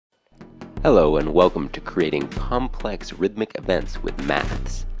Hello and welcome to creating complex rhythmic events with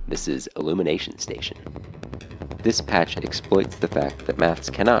maths. This is Illumination Station. This patch exploits the fact that maths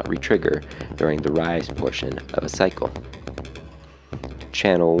cannot retrigger during the rise portion of a cycle.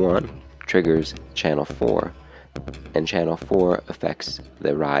 Channel 1 triggers channel 4, and channel 4 affects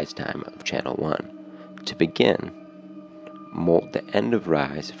the rise time of channel 1. To begin, molt the end of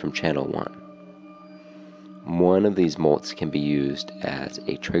rise from channel 1. One of these molts can be used as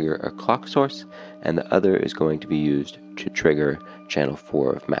a trigger or clock source, and the other is going to be used to trigger channel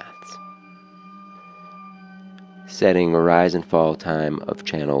 4 of maths. Setting a rise and fall time of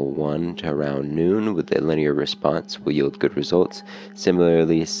channel 1 to around noon with a linear response will yield good results.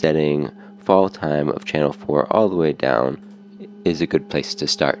 Similarly, setting fall time of channel 4 all the way down is a good place to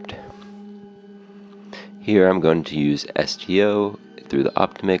start. Here I'm going to use STO through the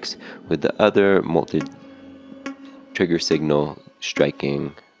Optimix with the other molted trigger signal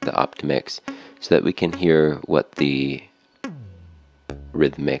striking the Optimix so that we can hear what the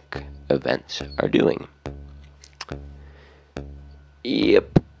rhythmic events are doing.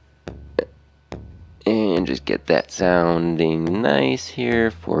 Yep. And just get that sounding nice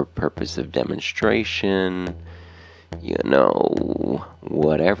here for purpose of demonstration. You know,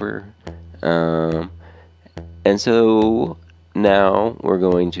 whatever. And so now we're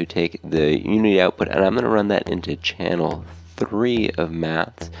going to take the unity output and I'm going to run that into channel 3 of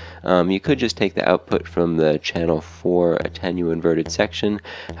maths. You could just take the output from the channel 4 attenuated inverted section.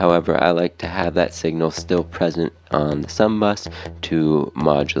 However, I like to have that signal still present on the sum bus to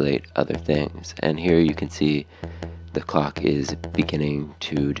modulate other things. And here you can see the clock is beginning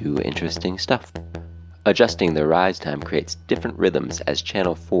to do interesting stuff. Adjusting the rise time creates different rhythms as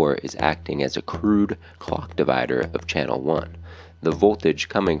channel 4 is acting as a crude clock divider of channel 1. The voltage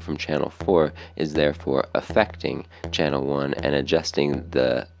coming from channel 4 is therefore affecting channel 1 and adjusting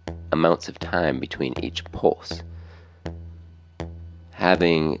the amounts of time between each pulse.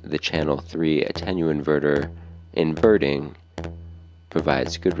 Having the channel 3 attenuated inverter inverting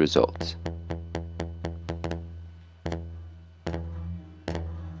provides good results.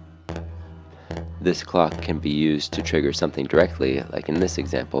 This clock can be used to trigger something directly, like in this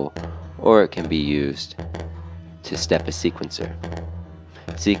example, or it can be used to step a sequencer.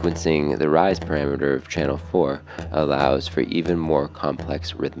 Sequencing the rise parameter of channel 4 allows for even more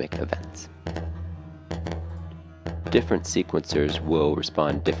complex rhythmic events. Different sequencers will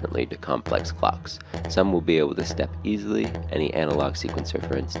respond differently to complex clocks. Some will be able to step easily, any analog sequencer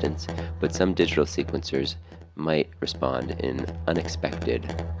for instance, but some digital sequencers might respond in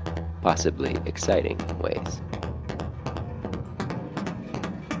unexpected, possibly exciting ways.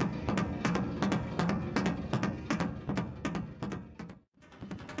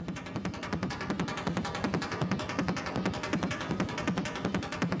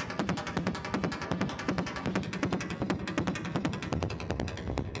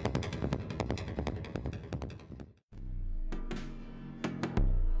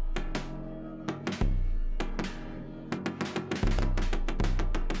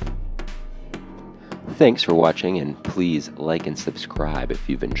 Thanks for watching, and please like and subscribe if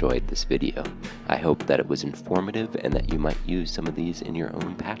you've enjoyed this video. I hope that it was informative and that you might use some of these in your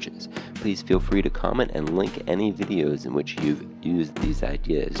own patches. Please feel free to comment and link any videos in which you've used these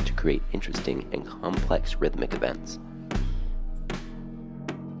ideas to create interesting and complex rhythmic events.